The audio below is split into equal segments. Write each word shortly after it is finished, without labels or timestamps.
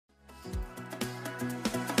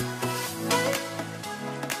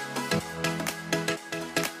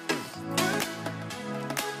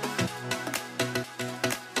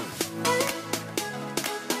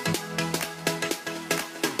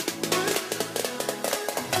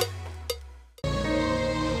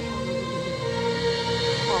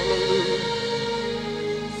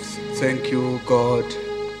Thank you, God.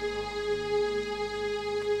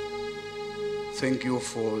 Thank you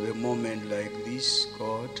for the moment like this,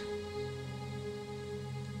 God.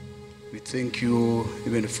 We thank you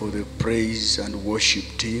even for the praise and worship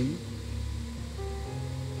team.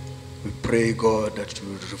 We pray, God, that you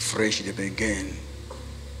will refresh them again.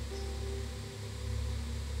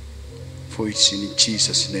 For it's in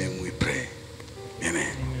Jesus' name we pray.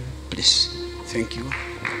 Amen. Please. Thank you.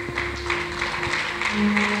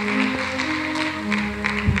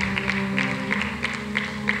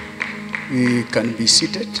 We can be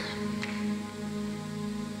seated.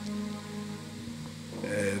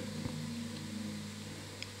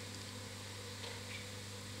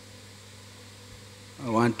 I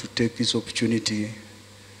want to take this opportunity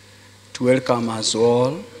to welcome us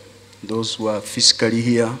all, those who are physically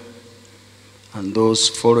here and those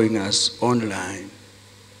following us online,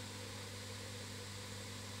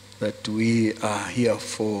 that we are here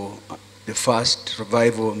for the first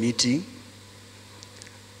revival meeting,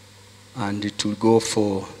 and it will go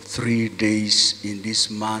for 3 days in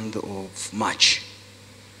this month of March.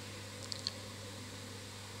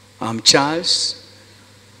 I'm Charles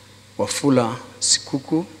Wafula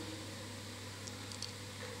Sikuku.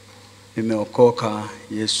 Nimeokoka,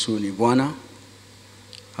 Yesu ni Bwana.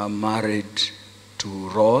 I'm married to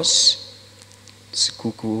Rose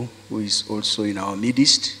Sikuku, who is also in our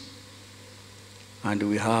midst. And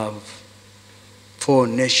we have 4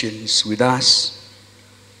 nations with us.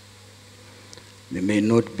 They may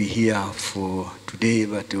not be here for today,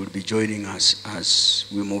 but they will be joining us as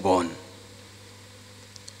we move on.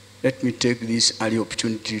 Let me take this early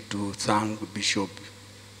opportunity to thank Bishop,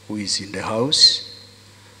 who is in the house,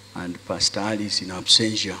 and Pastor Ali is in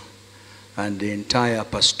absentia, and the entire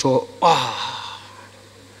pastor.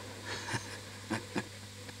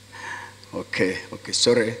 Okay,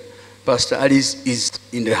 sorry. Pastor Ali is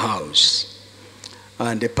in the house,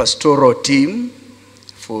 and the pastoral team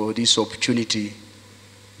for this opportunity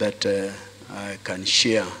that I can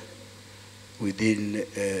share within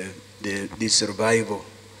this revival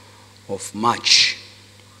of March.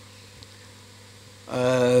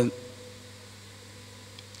 I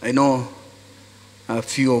know a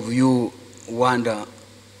few of you wonder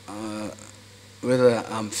whether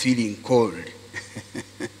I'm feeling cold.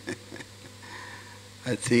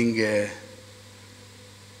 I think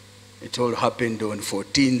it all happened on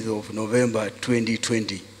 14th of November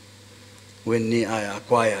 2020 when I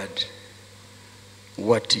acquired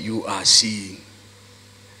what you are seeing.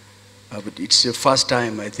 But it's the first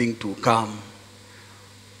time, I think, to come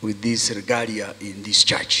with this regalia in this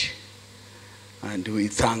church. And we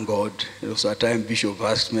thank God. There was a time Bishop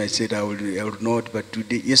asked me, I said I would not, but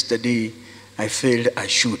yesterday I felt I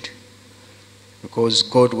should, because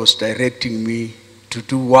God was directing me to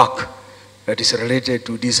do work that is related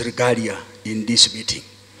to this regalia in this meeting.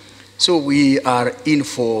 So we are in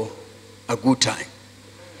for a good time.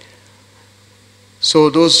 So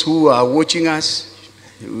those who are watching us,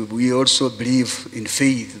 we also believe in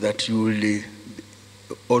faith that you will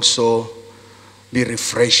also be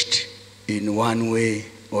refreshed in one way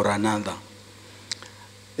or another.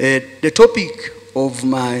 The topic of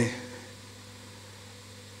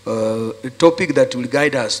the topic that will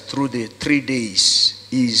guide us through the 3 days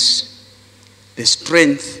is the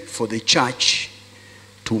strength for the church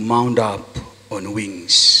to mount up on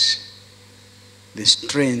wings. The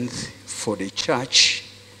strength for the church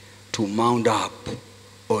to mount up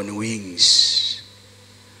on wings.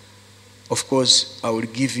 Of course, I will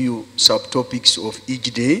give you subtopics of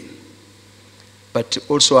each day, but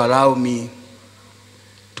also allow me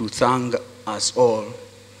to thank us all,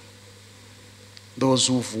 those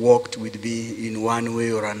who've walked with me in one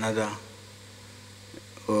way or another,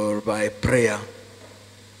 or by prayer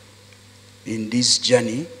in this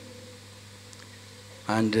journey.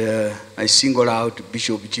 And I single out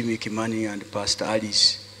Bishop Jimmy Kimani and Pastor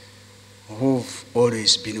Alice, who've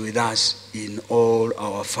always been with us in all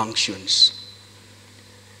our functions.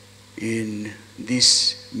 In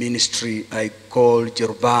this ministry I call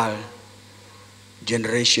Jerubal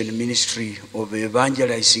Generation Ministry of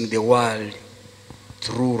evangelizing the world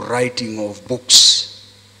through writing of books.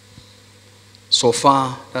 So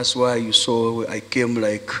far, that's why you saw I came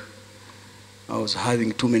like I was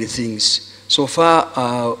having too many things. So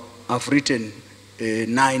far, I've written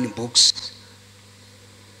 9 books.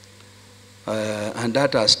 And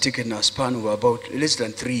that has taken a span of about less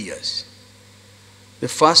than 3 years. The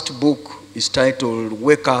first book is titled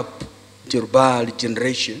Wake Up, Jerubal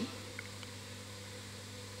Generation.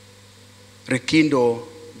 Rekindle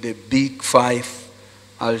the Big 5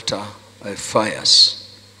 Altar Fires.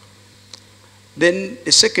 Then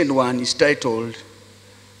the second one is titled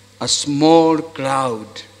a small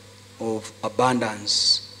cloud of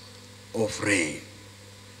abundance of rain.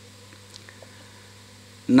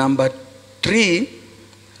 Number 3,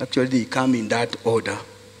 actually they come in that order.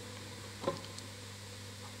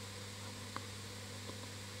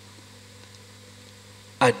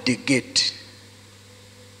 At the gate,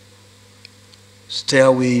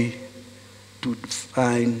 stairway to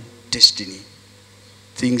find destiny.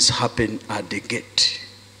 Things happen at the gate.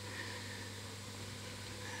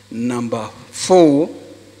 Number 4,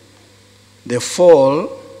 the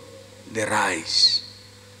fall, the rise.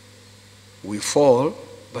 We fall,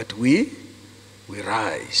 but we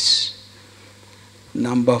rise.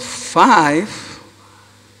 Number 5,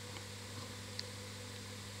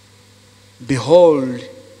 behold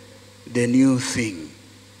the new thing.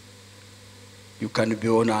 You can be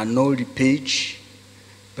on an old page,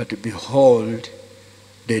 but behold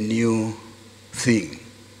the new thing.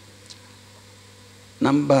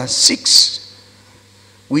 Number 6,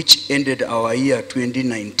 which ended our year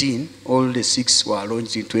 2019. All the 6 were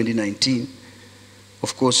launched in 2019.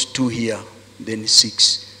 Of course, 2 here, then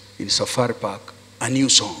 6 in Safari Park. A new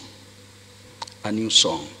song. A new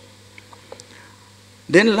song.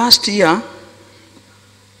 Then last year,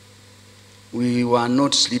 we were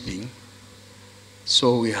not sleeping.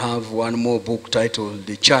 So we have one more book titled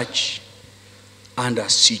The Church Under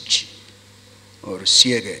Siege, or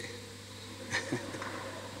Siege.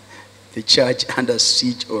 The Church Under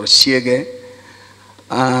Siege, or Siege.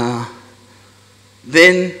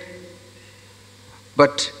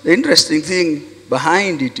 But the interesting thing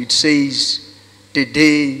behind it, it says the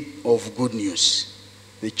day of good news.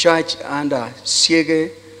 The church under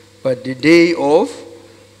Siege, but the day of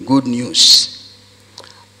good news.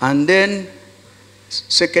 And then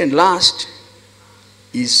second last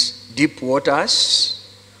is deep waters,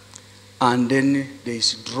 and then there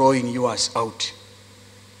is drawing yours out.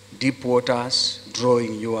 Deep waters,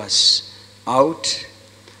 drawing yours out.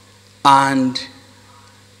 And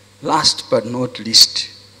last but not least,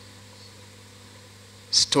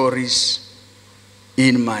 stories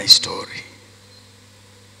in my story.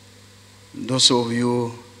 Those of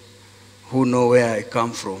you who know where I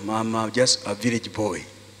come from, I'm just a village boy.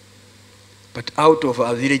 But out of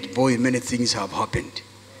a village boy, many things have happened.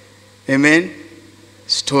 Amen?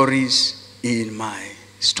 Stories in my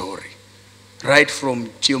story. Right from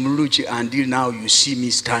Chiomuluchi until now, you see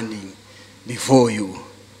me standing before you.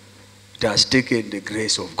 It has taken the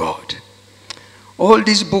grace of God. All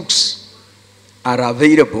these books are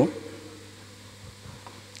available.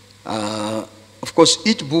 Of course,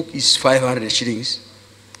 each book is 500 shillings.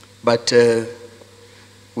 But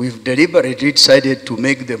we've deliberately decided to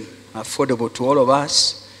make them affordable to all of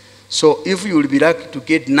us. So if you will be lucky to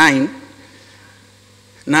get 9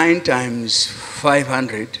 times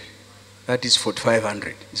 500, that is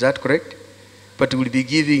 4,500. Is that correct? But we'll be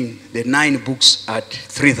giving the 9 books at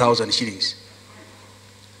 3,000 shillings.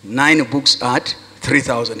 9 books at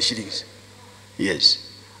 3,000 shillings. Yes.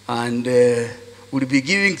 And we'll be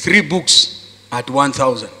giving 3 books at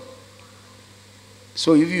 1,000.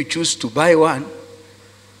 So if you choose to buy 1,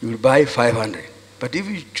 you will buy 500. But if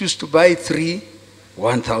you choose to buy 3,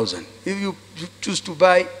 1,000. If you choose to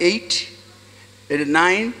buy 8 and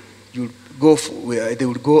 9, you go for, they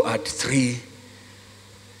will go at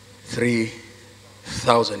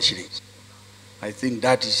 3,000 shillings. I think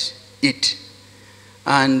that is it.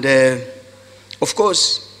 And of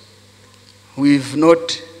course, we've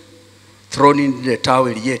not thrown in the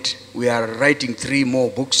towel yet. We are writing 3 more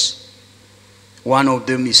books. One of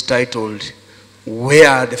them is titled, Where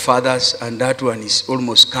Are the Fathers? And that one is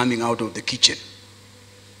almost coming out of the kitchen.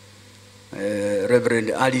 Reverend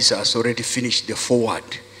Alice has already finished the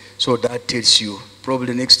foreword. So that tells you,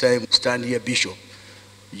 probably next time you stand here, Bishop,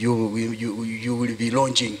 you will be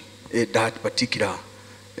launching that particular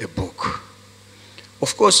book.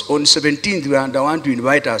 Of course, on 17th, I want to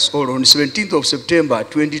invite us all. On 17th of September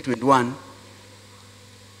 2021,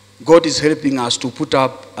 God is helping us to put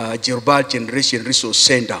up a Jerubal Generation Resource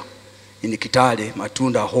Center in Kitale,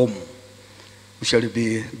 Matunda home.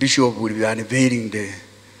 Bishop will be unveiling the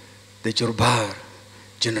Jerubal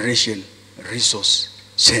Generation Resource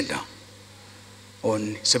Center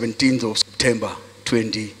on 17th of September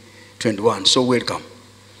 2021. So welcome.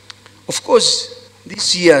 Of course,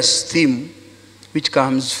 this year's theme, which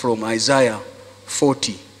comes from Isaiah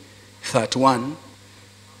 40:31,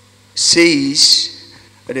 says,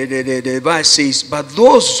 the verse says, but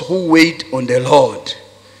those who wait on the Lord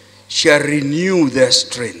shall renew their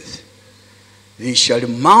strength. They shall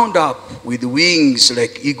mount up with wings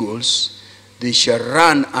like eagles. They shall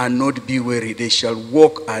run and not be weary. They shall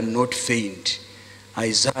walk and not faint.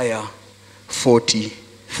 Isaiah 40,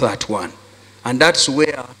 that one. And that's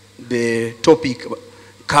where the topic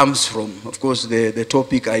comes from. Of course, the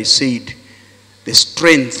topic I said, the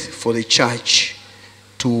strength for the church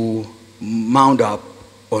to mount up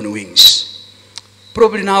on wings.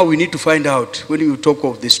 Probably now we need to find out, when you talk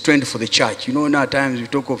of the strength for the church, you know, now at times we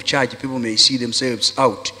talk of church, people may see themselves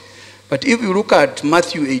out. But if you look at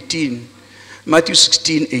Matthew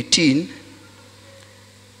 16:18,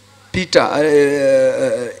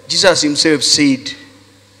 Jesus himself said,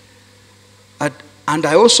 and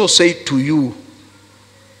I also say to you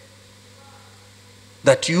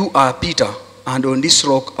that you are Peter, and on this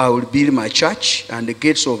rock I will build my church, and the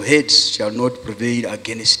gates of Hades shall not prevail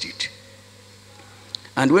against it.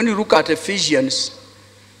 And when you look at Ephesians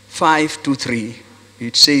 5:2-3,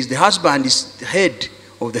 it says, the husband is the head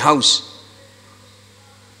of the house,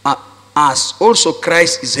 as also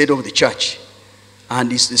Christ is head of the church,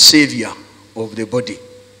 and is the savior of the body.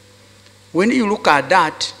 When you look at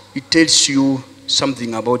that, it tells you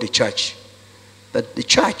something about the church. That the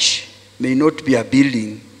church may not be a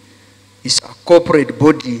building, it's a corporate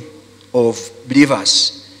body of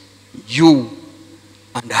believers, you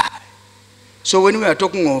and I. So when we are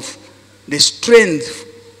talking of the strength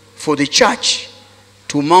for the church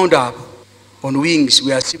to mount up on wings,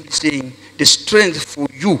 we are simply saying the strength for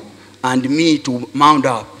you and me to mount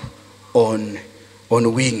up on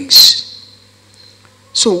wings.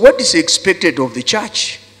 So what is expected of the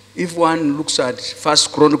church? If one looks at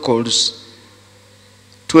 1 Chronicles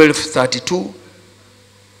 12:32,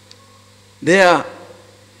 there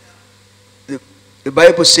the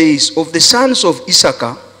Bible says, of the sons of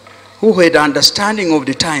Issachar, who had understanding of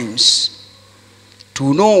the times,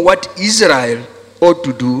 to know what Israel ought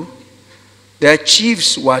to do, their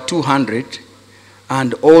chiefs were 200,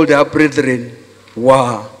 and all their brethren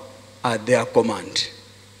were at their command.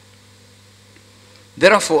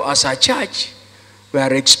 Therefore, as a church, we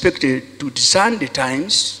are expected to discern the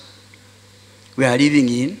times we are living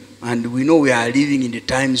in, and we know we are living in the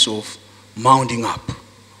times of mounting up.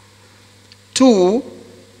 2,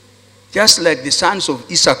 just like the sons of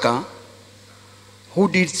Issachar, who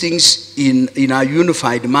did things in a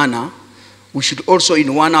unified manner, we should also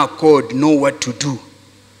in one accord know what to do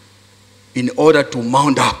in order to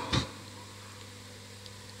mount up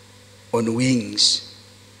on wings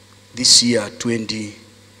this year,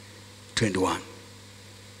 2021.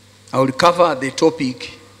 I will cover the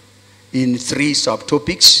topic in 3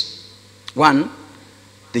 subtopics. 1,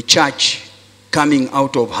 the church coming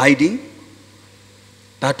out of hiding.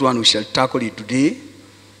 That one we shall tackle it today.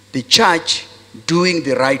 The church doing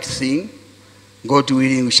the right thing. God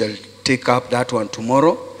willing, we shall take up that one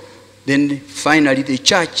tomorrow. Then finally, the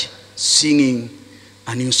church singing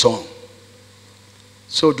a new song.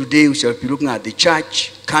 So today we shall be looking at the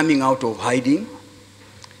church coming out of hiding,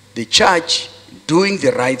 the church doing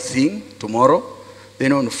the right thing tomorrow,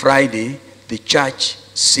 then on Friday, the church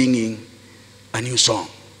singing a new song.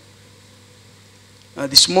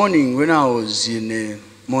 This morning, when I was in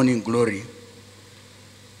Morning Glory,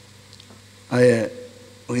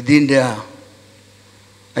 within there,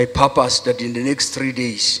 I purposed that in the next 3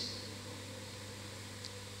 days,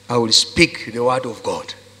 I will speak the word of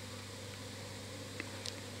God,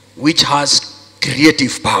 which has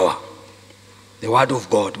creative power. The word of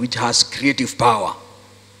God, which has creative power.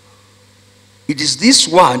 It is this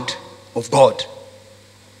word of God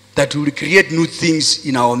that will create new things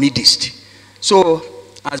in our midst. So,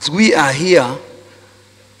 as we are here,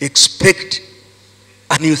 expect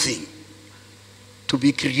a new thing to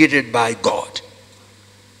be created by God.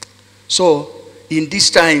 So, in these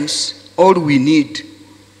times, all we need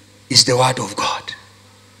is the word of God.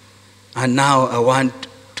 And now I want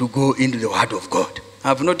to go into the word of God. I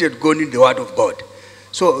have not yet gone into the word of God.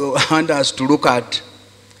 So I want us to look at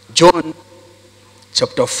John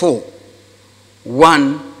chapter 4,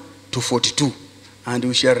 1-42. And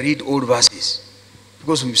we shall read all verses,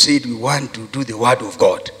 because we've said we want to do the word of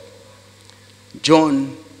God.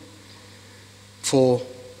 John 4,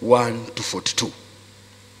 1-42.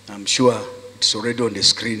 I'm sure it's already on the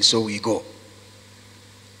screen, so we go.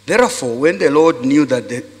 Therefore, when the Lord knew that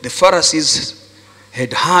the Pharisees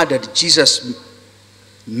had heard that Jesus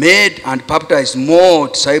made and baptized more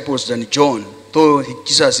disciples than John, though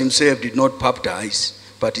Jesus himself did not baptize,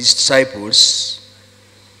 but his disciples,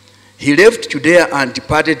 he left Judea and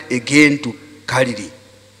departed again to Galilee.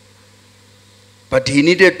 But he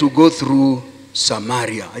needed to go through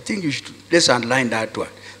Samaria. I think let's underline that one,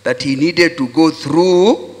 that he needed to go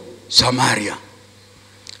through Samaria.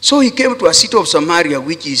 So he came to a city of Samaria,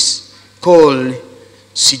 which is called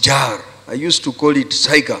Sychar. I used to call it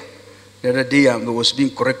Sychar. The other day I was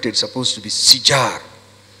being corrected, it's supposed to be Sychar.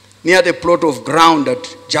 near the plot of ground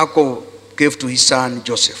that Jacob gave to his son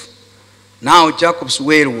Joseph. Now Jacob's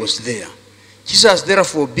well was there. Jesus,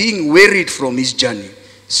 therefore, being wearied from his journey,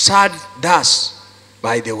 sat thus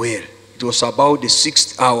by the well. It was about the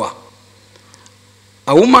 6th hour.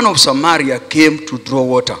 A woman of Samaria came to draw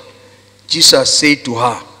water. Jesus said to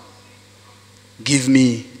her, give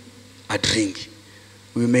me a drink.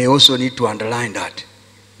 We may also need to underline that.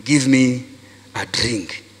 Give me a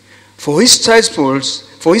drink. For his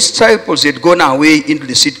disciples had gone away into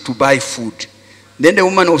the city to buy food. Then the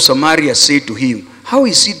woman of Samaria said to him, how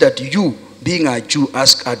is it that you, being a Jew,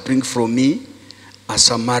 ask a drink from me, a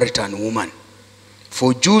Samaritan woman?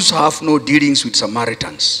 For Jews have no dealings with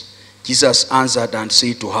Samaritans. Jesus answered and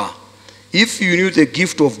said to her, if you knew the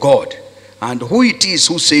gift of God, and who it is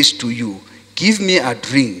who says to you, give me a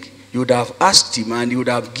drink, you would have asked him, and he would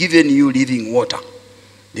have given you living water.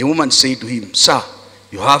 The woman said to him, sir,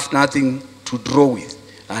 you have nothing to draw with,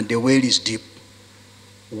 and the well is deep.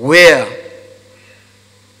 Where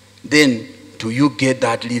then do you get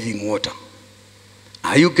that living water?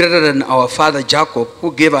 Are you greater than our father Jacob,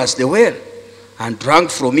 who gave us the well, and drank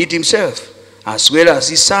from it himself, as well as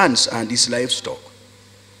his sons and his livestock?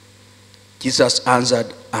 Jesus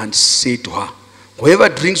answered and said to her, whoever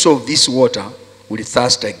drinks of this water will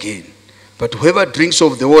thirst again. But whoever drinks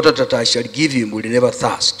of the water that I shall give him will never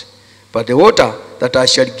thirst. But the water that I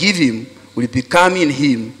shall give him will become in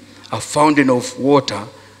him a fountain of water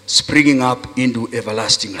springing up into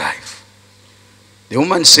everlasting life. The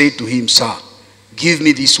woman said to him, sir, give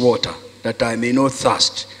me this water, that I may not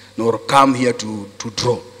thirst, nor come here to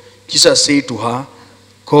draw. Jesus said to her,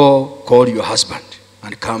 go call your husband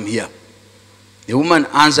and come here. The woman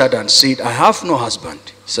answered and said, I have no husband.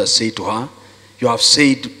 Jesus said to her, you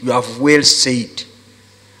have well said,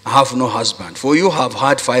 I have no husband, for you have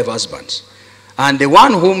had 5 husbands, and the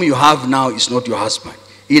one whom you have now is not your husband.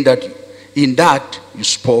 In that you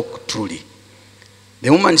spoke truly. The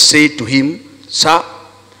woman said to him, sir,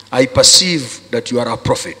 I perceive that you are a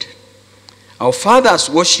prophet. Our fathers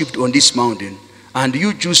worshipped on this mountain, and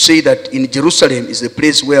you Jews say that in Jerusalem is the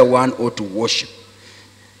place where one ought to worship.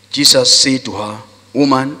 Jesus said to her,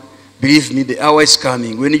 woman, believe me, the hour is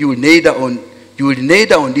coming when you will neither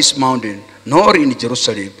on this mountain nor in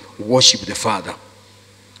Jerusalem worship the Father.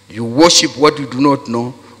 You worship what you do not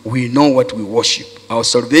know. We know what we worship. Our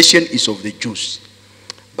salvation is of the Jews.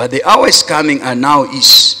 But the hour is coming, and now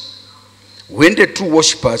is, when the true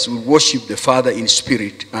worshippers will worship the Father in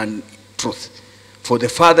spirit and truth. For the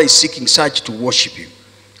Father is seeking such to worship him.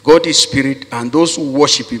 God is spirit, and those who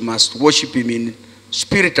worship him must worship him in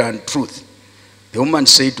spirit and truth. The woman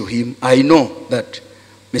said to him, I know that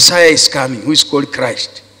Messiah is coming, who is called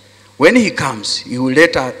Christ. When he comes, he will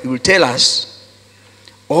tell us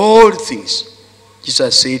all things.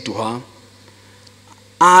 Jesus said to her,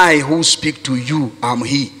 I who speak to you am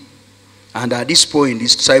he. And at this point,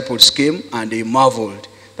 his disciples came, and they marveled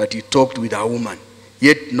that he talked with a woman.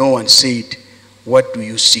 Yet no one said, what do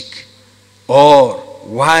you seek? Or,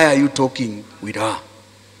 why are you talking with her?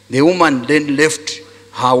 The woman then left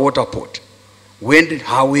her water pot, went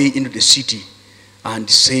her way into the city, and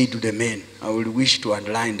said to the men, I would wish to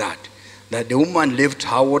underline that the woman left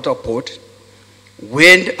her water pot,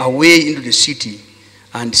 went away into the city,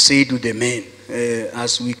 and said to the men,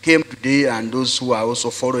 as we came today, and those who are also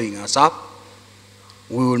following us up,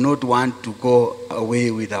 we will not want to go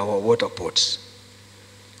away with our water pots.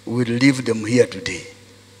 We will leave them here today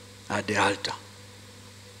at the altar.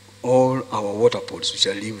 All our water pots, we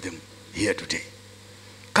shall leave them here today.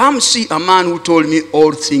 Come see a man who told me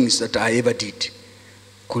all things that I ever did.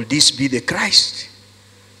 Could this be the Christ?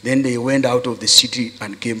 Then they went out of the city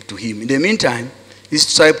and came to him. In the meantime, his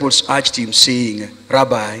disciples urged him, saying,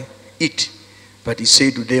 Rabbi, eat. But he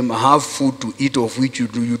said to them, I have food to eat of which you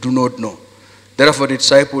do not know. Therefore the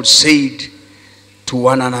disciples said to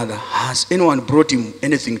one another, has anyone brought him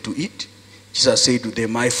anything to eat? Jesus said to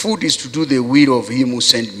them, my food is to do the will of him who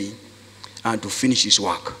sent me, and to finish his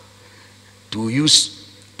work. Do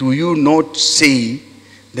you not say,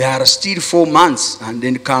 there are still 4 months, and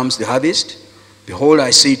then comes the harvest? Behold, I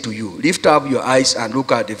say to you, lift up your eyes and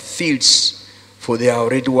look at the fields, for they are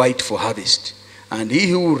already white for harvest. And he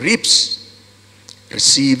who reaps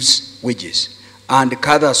receives wages, and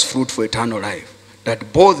gathers fruit for eternal life,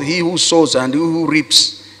 that both he who sows and he who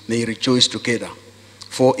reaps may rejoice together.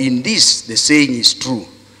 For in this the saying is true,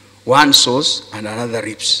 one sows and another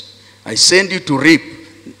reaps. I send you to reap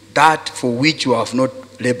that for which you have not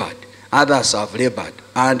labored. Others have labored,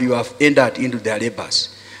 and you have entered into their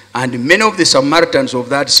labors. And many of the Samaritans of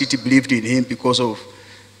that city believed in him because of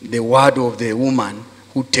the word of the woman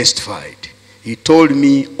who testified. He told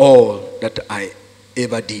me all that I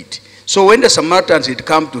ever did. So when the Samaritans had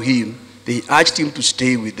come to him, they urged him to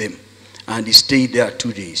stay with them. And he stayed there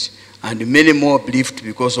 2 days. And many more believed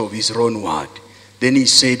because of his own word. Then he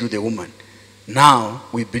said to the woman, now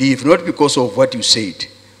we believe not because of what you said,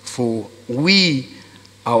 for we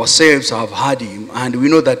ourselves have heard him, and we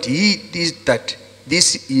know that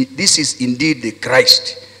this is indeed the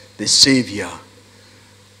Christ, the Savior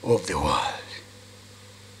of the world.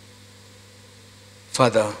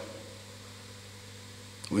 Father,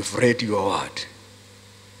 we've read your word.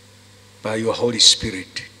 By your Holy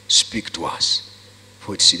Spirit, speak to us.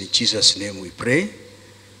 For it's in Jesus' name we pray.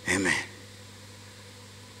 Amen.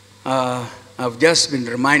 I've just been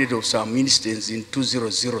reminded of some instances in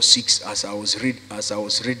 2006 as I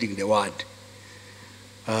was reading the word.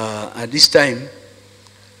 At this time,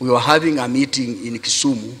 we were having a meeting in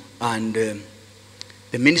Kisumu, and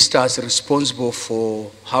the ministers responsible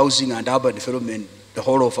for housing and urban development, the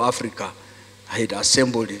whole of Africa, had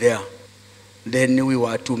assembled there. Then we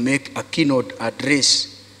were to make a keynote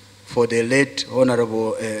address for the late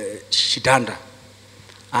Honorable Shidanda.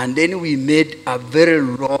 And then we made a very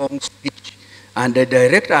long speech. And the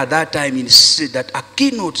director at that time insisted that a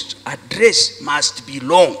keynote address must be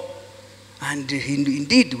long. And he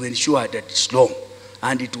indeed we ensured that it's long.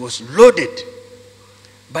 And it was loaded.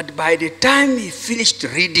 But by the time he finished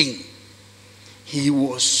reading, he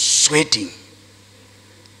was sweating.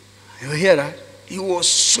 You hear that? He was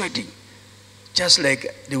sweating. Just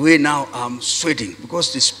like the way now I'm sweating,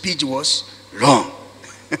 because the speech was long.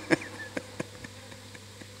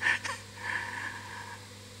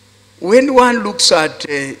 When one looks at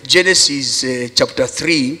Genesis chapter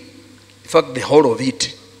 3, in fact the whole of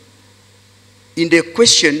it, in the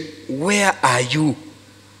question, where are you?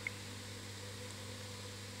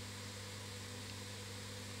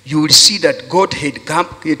 You will see that God had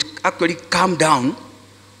actually come down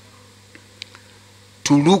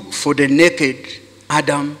to look for the naked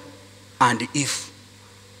Adam and Eve,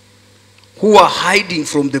 who are hiding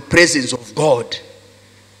from the presence of God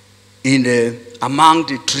among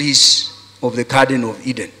the trees of the Garden of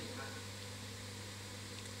Eden.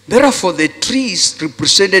 Therefore, the trees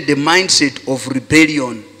represented the mindset of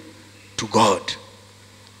rebellion to God.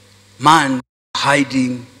 Man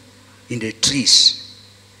hiding in the trees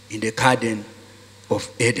in the Garden of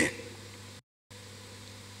Eden.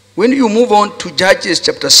 When you move on to Judges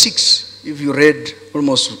chapter 6, if you read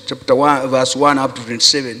almost chapter 1, verse 1 up to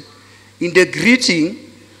 27, in the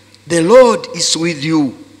greeting, the Lord is with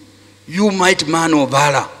you, you mighty man of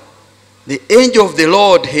valor. The angel of the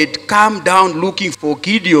Lord had come down looking for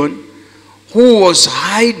Gideon, who was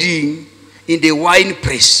hiding in the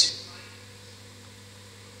winepress.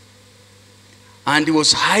 And he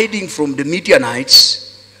was hiding from the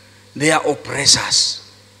Midianites, their oppressors.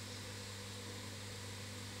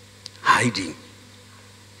 Hiding.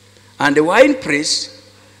 And the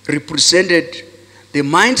winepress represented the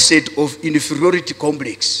mindset of inferiority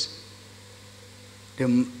complex. The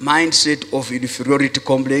mindset of inferiority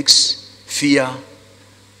complex, fear,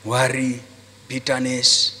 worry,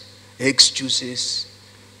 bitterness, excuses,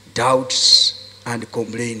 doubts, and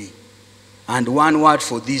complaining. And one word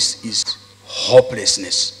for this is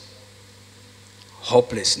hopelessness.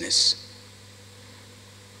 Hopelessness.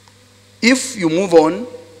 If you move on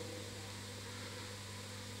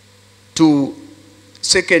to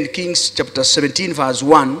 2 Kings chapter 17 verse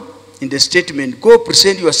 1, in the statement, go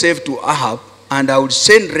present yourself to Ahab, and I will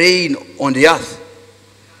send rain on the earth.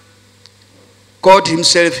 God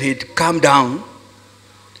himself had come down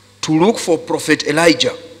to look for Prophet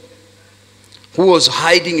Elijah, who was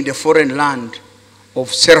hiding in the foreign land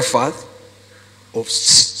of Zarephath of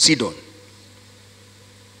Sidon.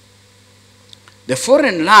 The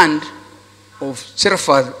foreign land of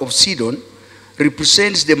Zarephath of Sidon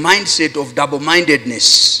represents the mindset of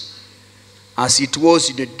double-mindedness, as it was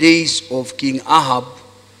in the days of King Ahab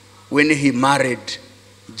when he married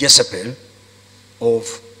Jezebel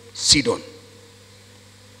of Sidon.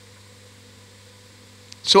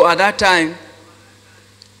 So at that time,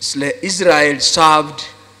 Israel served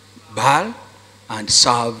Baal and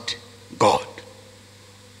served God.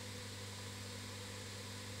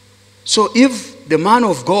 So if the man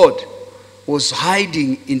of God was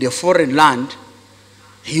hiding in the foreign land,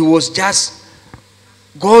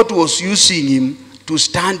 God was using him to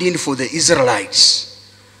stand in for the Israelites,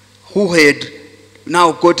 who had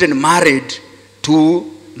now gotten married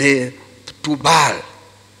to Baal.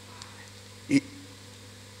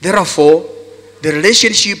 Therefore, the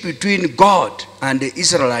relationship between God and the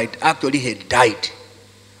Israelite actually had died.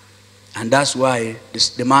 And that's why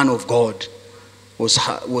the man of God was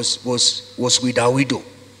with a widow.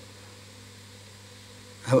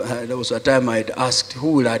 There was a time I had asked,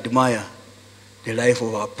 who will admire the life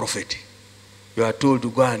of our prophet? You are told to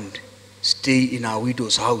go and stay in our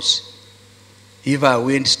widow's house. If I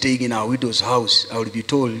went staying in our widow's house, I would be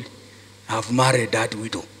told, I have married that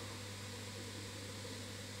widow.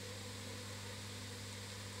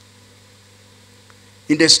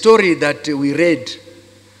 In the story that we read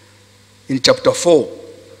in chapter 4,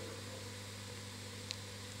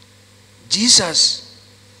 Jesus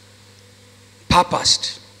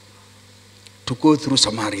purposed to go through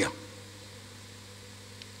Samaria.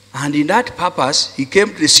 And in that purpose, he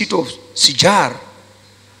came to the city of Sychar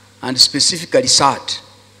and specifically sat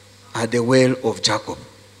at the well of Jacob.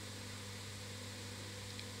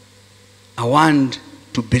 I want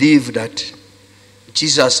to believe that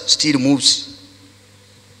Jesus still moves.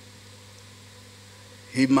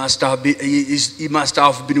 He must have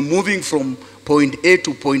been moving from point A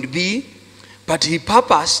to point B, but he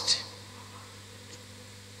purposed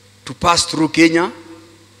to pass through Kenya,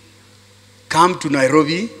 come to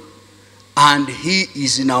Nairobi, and he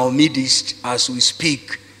is in our midst as we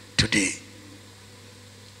speak today.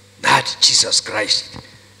 That Jesus Christ.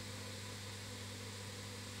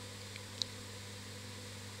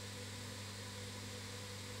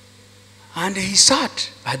 And he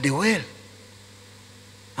sat at the well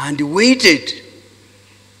and waited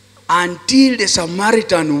until the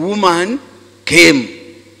Samaritan woman came.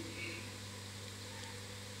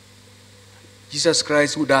 Jesus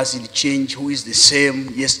Christ, who doesn't change, who is the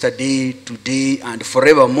same yesterday, today, and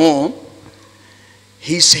forevermore,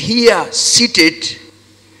 he's here seated,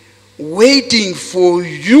 waiting for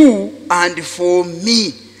you and for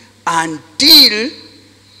me until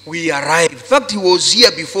we arrive. In fact, he was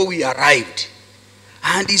here before we arrived.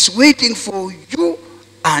 And he's waiting for you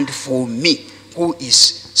and for me, who is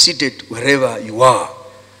seated wherever you are.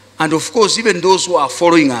 And of course, even those who are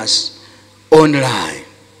following us online.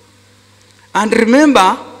 And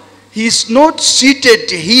remember, he's not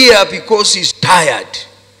seated here because he's tired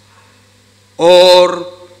or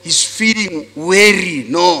he's feeling weary.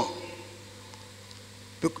 No.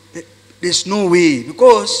 There's no way,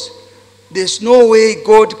 because there's no way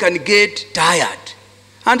God can get tired.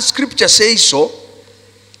 And scripture says so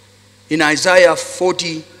in Isaiah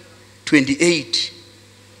 40:28.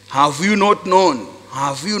 Have you not known?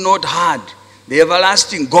 Have you not heard? The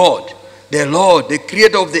everlasting God, the Lord, the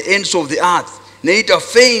creator of the ends of the earth, neither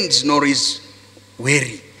faints nor is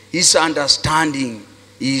weary. His understanding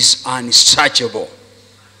is unsearchable.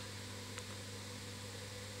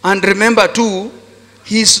 And remember too,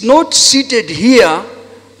 he's not seated here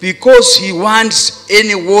because he wants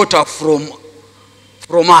any water from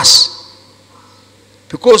us.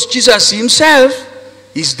 Because Jesus himself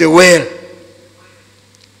is the well.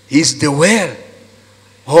 He's the well,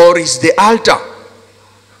 or is the altar.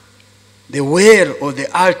 The well or the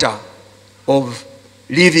altar of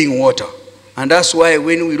living water. And that's why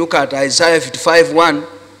when we look at Isaiah 55:1,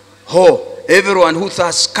 everyone who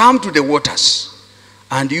thirsts, come to the waters,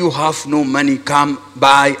 and you have no money, come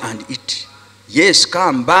buy and eat. Yes,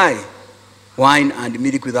 come buy wine and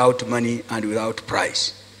milk without money and without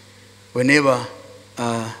price. Whenever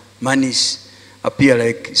monies appear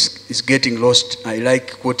like it's getting lost, I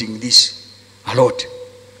like quoting this a lot.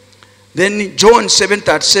 Then John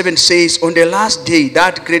 7:37 says, on the last day,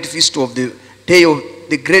 that great feast of the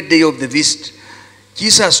great day of the feast,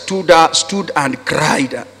 Jesus stood and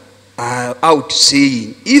cried out,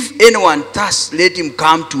 saying, if anyone thirsts, let him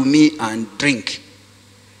come to me and drink.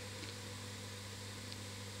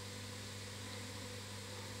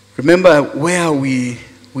 Remember where we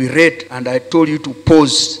read, and I told you to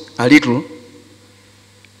pause a little.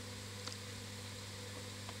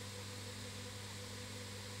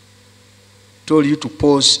 Told you to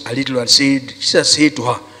pause a little and said, Jesus said to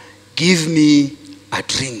her, give me a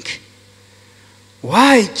drink.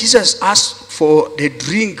 Why Jesus asked for the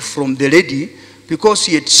drink from the lady? Because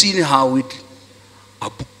he had seen her with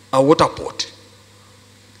a water pot,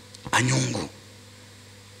 a nyungu.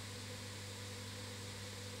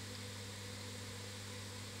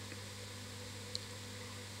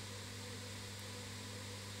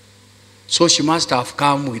 So she must have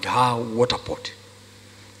come with her water pot.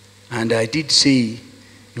 And I did say,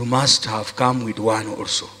 you must have come with one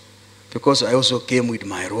also. Because I also came with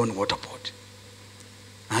my own water pot.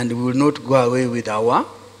 And we will not go away with our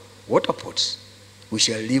water pots. We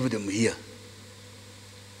shall leave them here.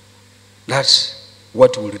 That's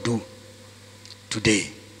what we'll do today.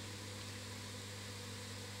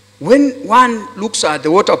 When one looks at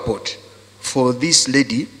the water pot for this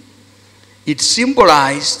lady, it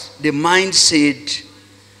symbolized the mindset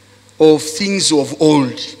of things of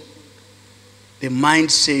old. The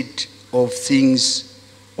mindset of things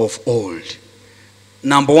of old.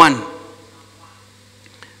 Number one,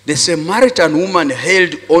 the Samaritan woman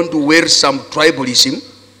held on to wearisome tribalism,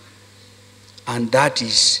 and that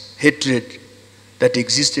is hatred that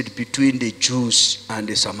existed between the Jews and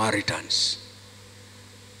the Samaritans.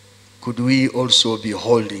 Could we also be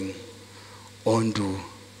holding on to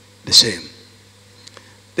the same?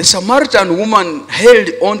 The Samaritan woman held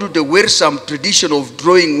on to the wearisome tradition of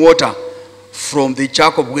drawing water from the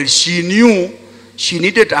Jacob well. She knew she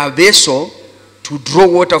needed a vessel to draw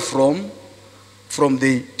water from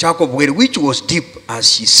the Jacob well, which was deep,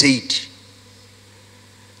 as she said.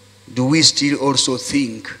 Do we still also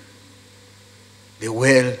think the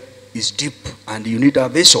well is deep and you need a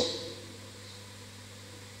vessel?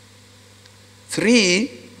 3,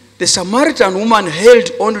 the Samaritan woman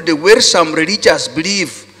held on to the wearisome religious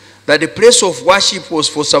belief that the place of worship was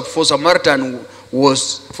for Samaritans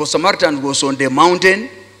was on the mountain,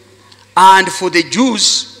 and for the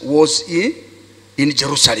Jews was in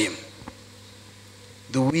Jerusalem.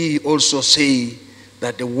 Do we also say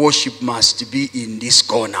that the worship must be in this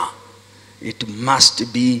corner? It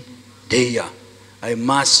must be there. I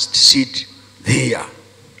must sit there.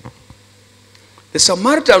 The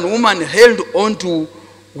Samaritan woman held on to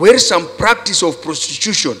wearisome practice of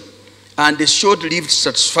prostitution and the short-lived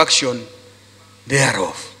satisfaction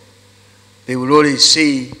thereof. They will always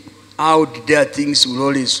say, out there things will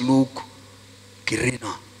always look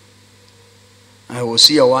greener. I was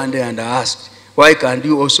here one day and I asked, why can't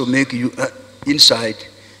you also make you inside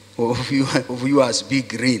of yours be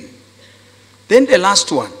green? Then the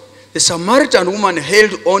last one, the Samaritan woman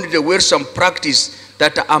held on to the wearisome practice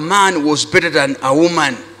that a man was better than a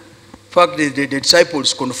woman. In fact, the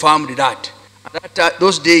disciples confirmed that. At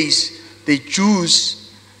those days, the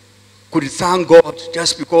Jews could thank God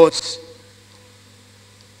just because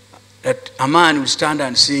that a man would stand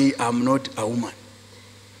and say, I'm not a woman,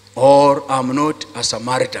 or I'm not a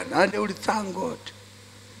Samaritan, and they would thank God.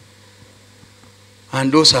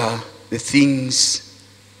 And those are the things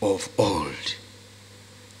of old,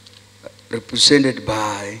 represented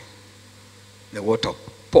by the water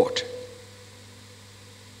pot.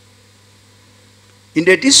 In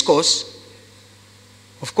the discourse,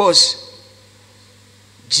 of course,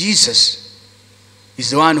 Jesus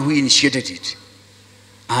is the one who initiated it,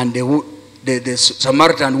 and the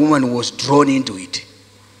Samaritan woman was drawn into it.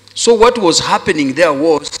 So what was happening there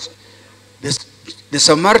was the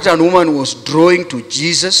Samaritan woman was drawing to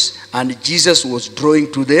Jesus, and Jesus was drawing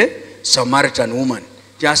to the Samaritan woman,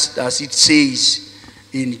 just as it says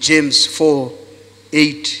in James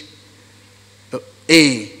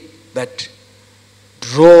 4:8a, that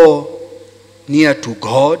draw near to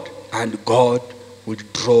God and God will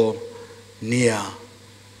draw near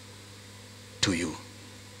to you.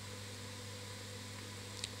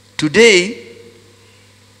 Today,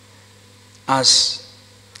 as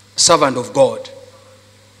servant of God,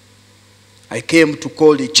 I came to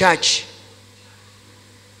call the church,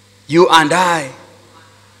 you and I,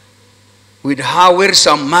 with her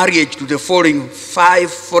wearisome marriage to the following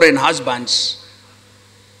 5 foreign husbands,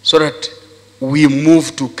 so that we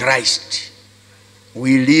move to Christ.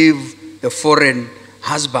 We leave the foreign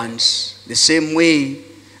husbands the same way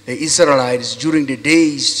the Israelites during the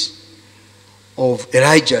days of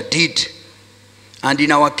Elijah did. And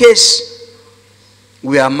in our case,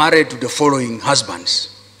 we are married to the following husbands.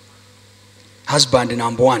 Husband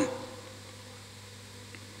number 1,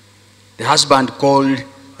 the husband called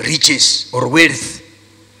riches or wealth.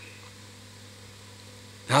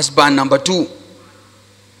 The husband number 2,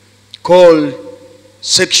 called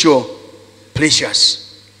sexual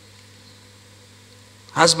pleasures.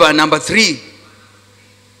 Husband number 3,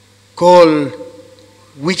 called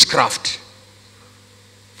witchcraft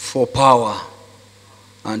for power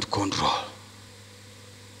and control.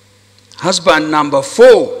 Husband number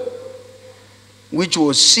 4, which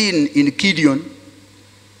was seen in Gideon,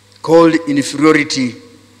 called inferiority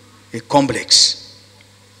complex,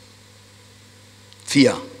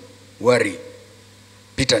 fear, worry,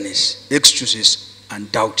 bitterness, excuses,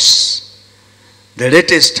 and doubts. The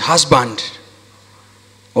latest husband,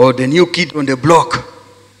 or the new kid on the block,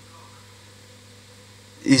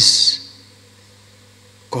 is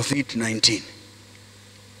COVID-19.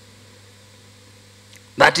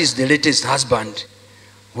 That is the latest husband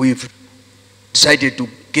we've decided to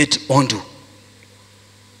get onto.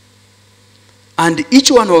 And each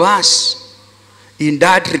one of us, in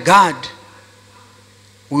that regard,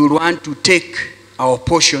 we will want to take our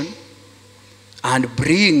portion and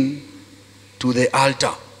bring to the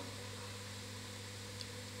altar,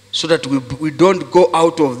 so that we don't go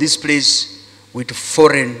out of this place with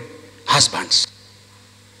foreign husbands.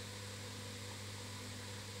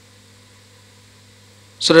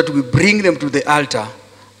 so that we bring them to the altar,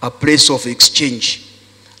 a place of exchange.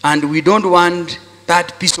 And we don't want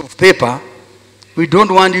that piece of paper, we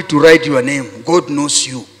don't want you to write your name. God knows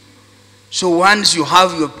you. So once you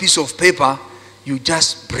have your piece of paper, you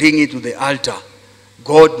just bring it to the altar.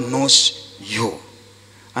 God knows you.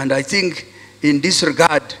 And I think in this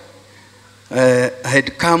regard, I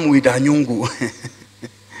had come with a nyungu,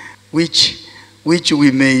 which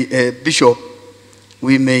we may, Bishop,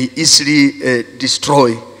 we may easily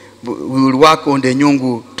destroy. We will work on the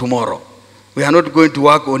nyungu tomorrow. We are not going to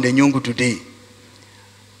work on the nyungu today.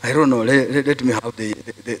 I don't know, let me have the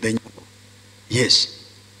nyungu. Yes.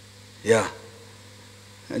 Yeah.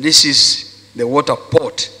 And this is the water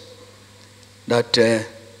pot that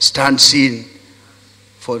stands in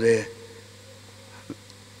for the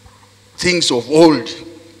things of old,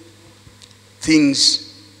 things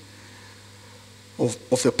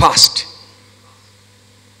of the past.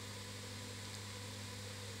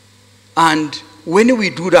 And when we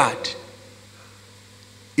do that,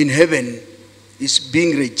 in heaven, it's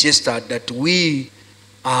being registered that we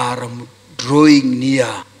are drawing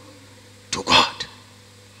near to God.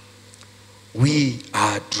 We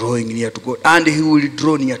are drawing near to God, and He will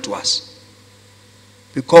draw near to us.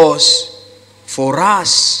 Because for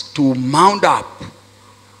us to mount up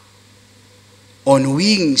on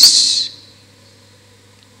wings,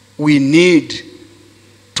 we need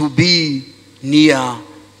to be near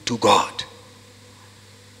to God.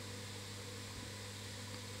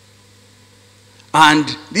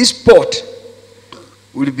 And this pot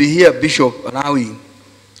will be here, Bishop, allowing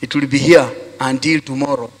it will be here until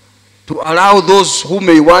tomorrow, to allow those who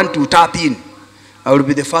may want to tap in. I will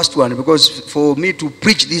be the first one, because for me to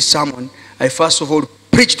preach this sermon, I first of all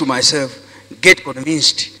preach to myself, get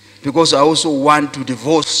convinced, because I also want to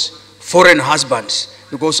divorce foreign husbands,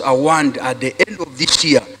 because I want at the end of this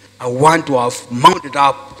year, I want to have mounted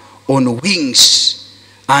up on wings,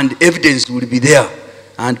 and evidence will be there,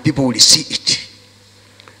 and people will see it.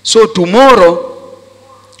 So tomorrow,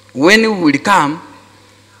 when we will come,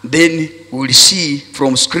 then we will see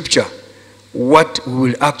from Scripture what we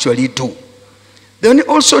will actually do. Then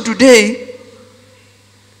also today,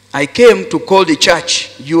 I came to call the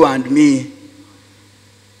church, you and me,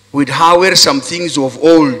 with however some things of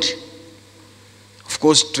old, of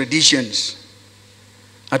course, traditions.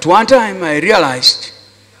 At one time, I realized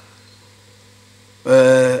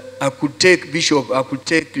I could take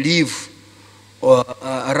leave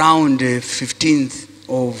around the 15th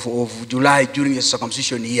of July during the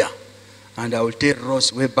circumcision year. And I will tell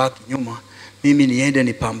Ross way back nyuma, mimi niende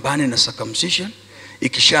nipambane na circumcision,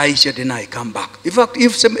 ikishaisha then I come back. In fact,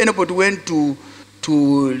 if anybody went to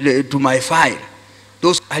my file,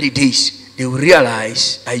 those early days, they will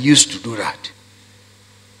realize I used to do that.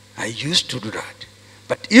 I used to do that.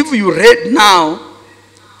 But if you read now,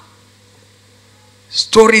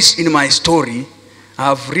 stories in my story, I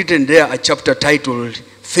have written there a chapter titled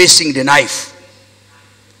Facing the Knife.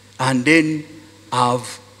 And then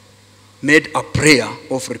I've made a prayer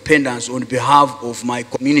of repentance on behalf of my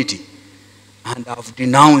community. And I've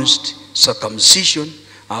denounced circumcision.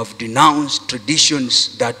 I've denounced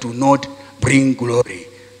traditions that do not bring glory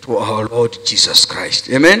to our Lord Jesus Christ.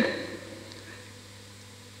 Amen?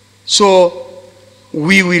 So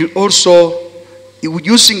we will also,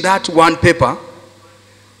 using that one paper,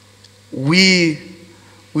 we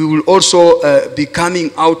will also be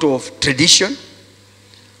coming out of tradition.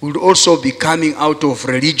 We will also be coming out of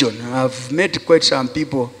religion. I've met quite some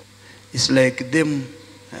people. It's like them,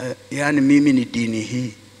 yani mimi ni dini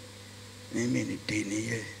hii. Mimi ni dini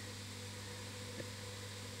hii.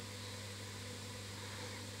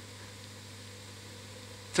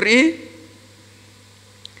 Three.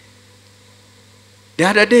 The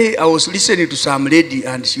other day I was listening to some lady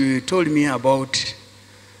and she told me about,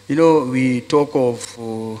 you know, we talk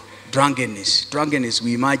of drunkenness. Drunkenness,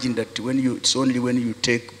 we imagine that it's only when you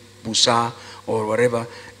take busa or whatever.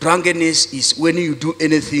 Drunkenness is when you do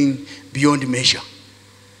anything beyond measure.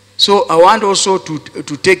 So I want also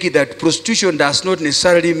to take it that prostitution does not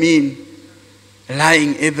necessarily mean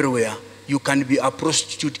lying everywhere. You can be a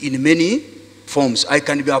prostitute in many forms. I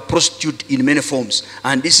can be a prostitute in many forms.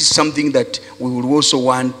 And this is something that we will also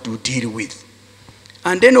want to deal with.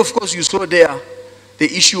 And then, of course, you saw there the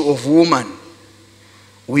issue of woman.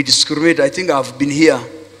 We discriminate. I think I've been here.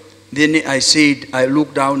 Then I said I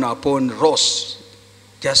look down upon Ross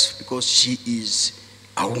just because she is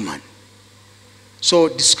a woman. So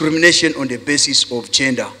discrimination on the basis of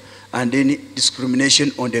gender, and then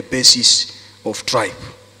discrimination on the basis of tribe.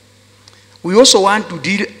 We also want to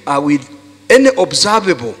deal with any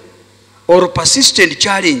observable or persistent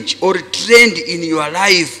challenge or trend in your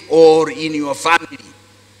life or in your family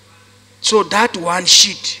So that one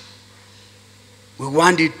sheet, we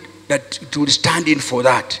wanted that it will stand in for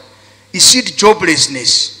that. Is it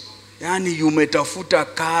joblessness? Yani umetafuta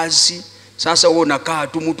kazi, sasa unakaa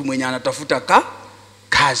tu mtu mwenye anatafuta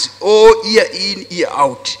kazi. Oh, year in, year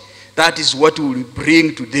out. That is what we will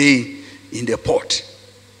bring today in the pot.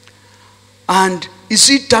 And is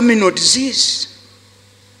it terminal disease?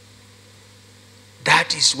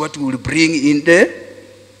 That is what we will bring in the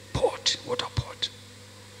pot, water pot.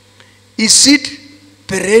 Is it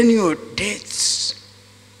perennial deaths?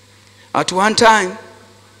 At one time,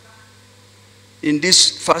 in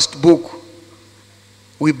this first book,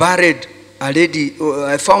 we buried a lady.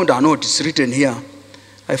 I found a note, it's written here.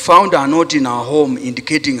 I found a note in our home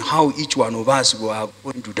indicating how each one of us were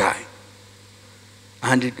going to die.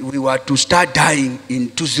 And we were to start dying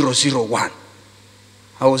in 2001.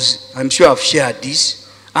 I'm sure I've shared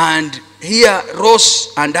this. And here,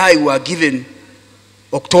 Ross and I were given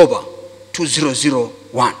October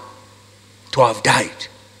 2001 to have died.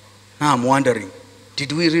 Now I'm wondering,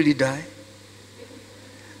 did we really die?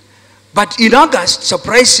 But in August,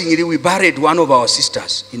 surprisingly, we buried one of our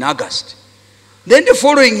sisters in August. Then the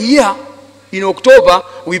following year, in October,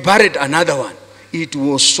 we buried another one. It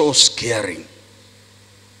was so scary.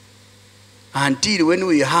 Until when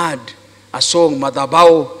we heard a song,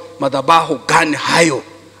 Madabaho Gan Hayo,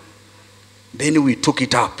 then we took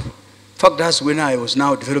it up. In fact, that's when I was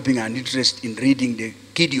now developing an interest in reading the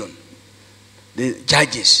Gideon, the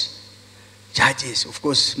Judges. Judges, of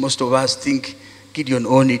course, most of us think Gideon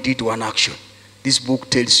only did one action. This book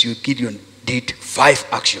tells you Gideon did 5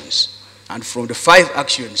 actions. And from the 5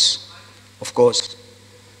 actions, of course,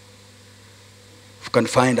 you can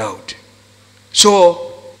find out.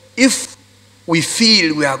 So, if we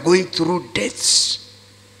feel we are going through deaths,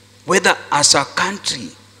 whether as a country,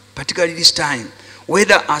 particularly this time,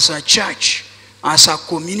 whether as a church, as a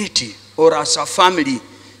community, or as a family,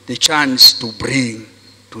 the chance to bring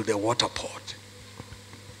to the water pot.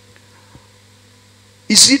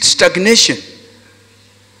 Is it stagnation?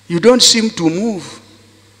 You don't seem to move.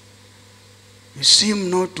 You seem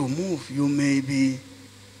not to move. You may be,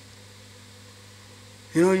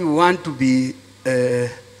 you want to be a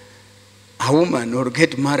woman or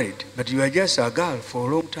get married, but you are just a girl for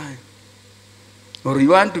a long time. Or you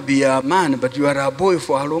want to be a man, but you are a boy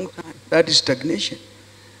for a long time. That is stagnation.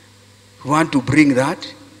 You want to bring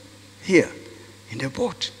that here in the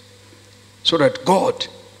pot so that God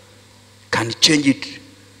can change it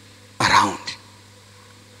around.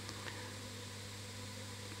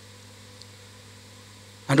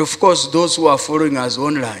 And of course, those who are following us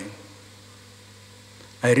online,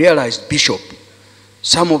 I realized, Bishop,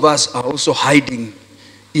 some of us are also hiding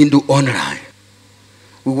into online.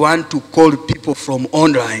 We want to call people from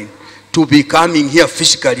online to be coming here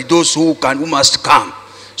physically, those who must come.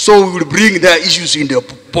 So we will bring their issues in the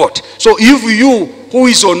pot. So if you who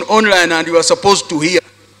is on online and you are supposed to be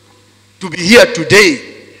here today,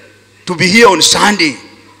 to be here on Sunday,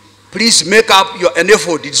 please make up an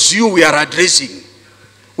effort. It's you we are addressing.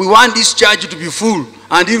 We want this church to be full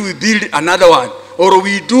until we build another one. Or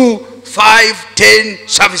we do 5, 10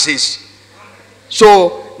 services.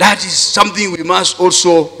 So that is something we must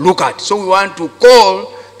also look at. So we want to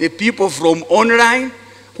call the people from online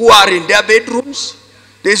who are in their bedrooms.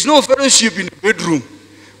 There is no fellowship in the bedroom.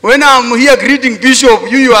 When I'm here greeting Bishop,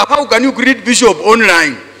 how can you greet Bishop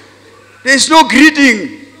online? There is no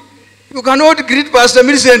greeting. You cannot greet Pastor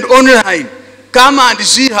Millicent online. Come and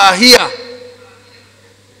see her here.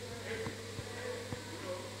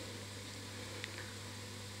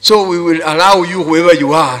 So we will allow you, whoever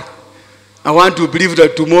you are. I want to believe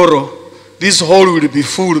that tomorrow this hall will be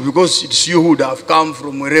full because it's you who would have come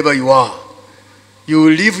from wherever you are. You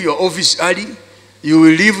will leave your office early. You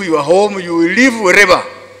will leave your home. You will leave wherever.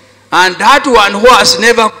 And that one who has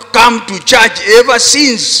never come to church ever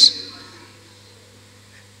since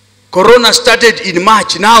Corona started in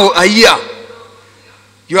March, now a year.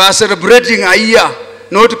 You are celebrating a year,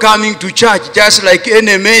 not coming to church, just like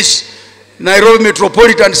NMS, Nairobi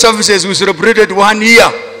Metropolitan Services, we celebrated 1 year.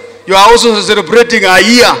 You are also celebrating a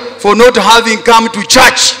year for not having come to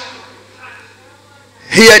church.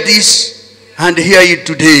 Hear this and hear it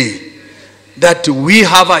today, that we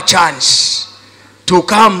have a chance to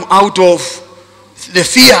come out of the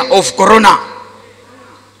fear of Corona.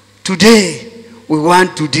 Today, we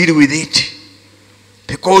want to deal with it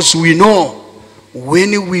because we know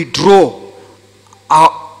when we draw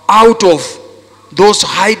out of those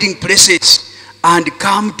hiding places and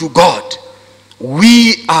come to God,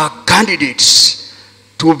 we are candidates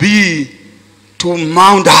to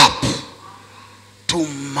mount up. To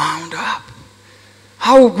mount up.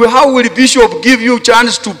 How will Bishop give you a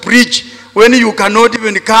chance to preach when you cannot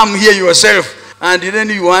even come here yourself, and then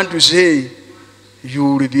you want to say you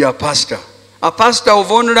will be a pastor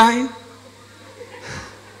of online?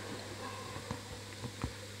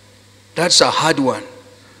 That's a hard one.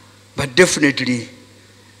 But definitely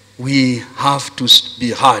we have to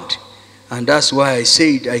be hard. And that's why I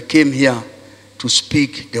said I came here to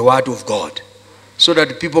speak the word of God, so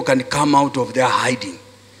that people can come out of their hiding.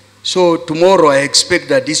 So tomorrow I expect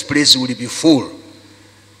that this place will be full,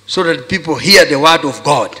 so that people hear the word of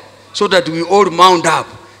God, so that we all mount up,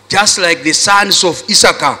 just like the sons of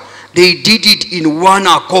Issachar. They did it in one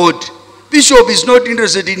accord. Bishop is not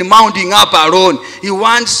interested in mounting up alone. He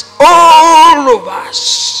wants all of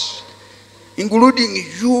us, including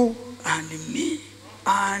you and me.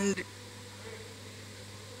 And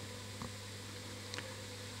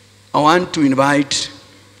I want to invite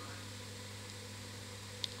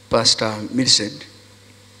Pastor Millicent,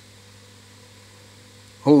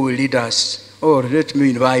 who will lead us, or let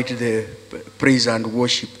me invite the praise and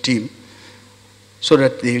worship team, so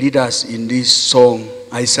that they lead us in this song,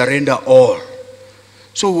 I Surrender All.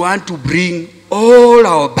 So we want to bring all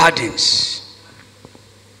our burdens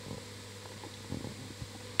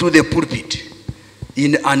to the pulpit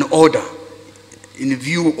in an order, in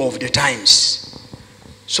view of the times,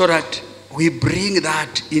 so that we bring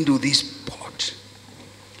that into this pot.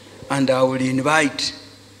 And I will invite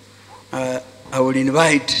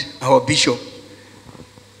our bishop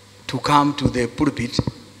to come to the pulpit.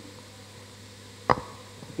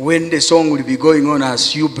 When the song will be going on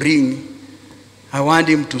as you bring, I want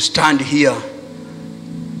him to stand here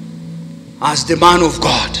as the man of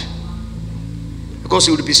God, because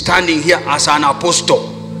he will be standing here as an apostle.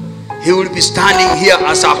 He will be standing here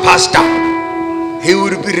as a pastor. He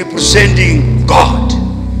will be representing God.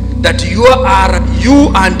 That you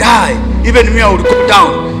and I, even me, I will go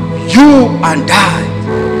down. You and I,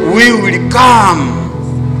 we will come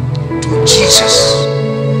to Jesus.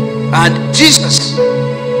 And Jesus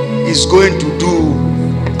is going to do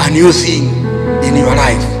a new thing in your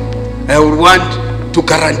life. I would want to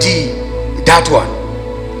guarantee that one.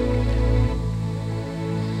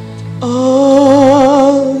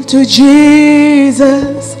 All to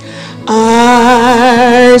Jesus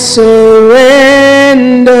I surrender,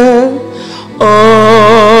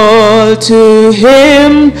 all to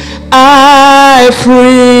him I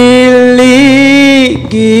freely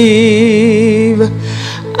give.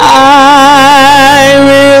 I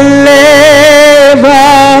will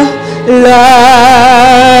ever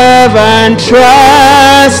love and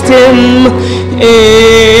trust him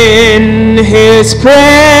in his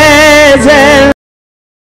presence.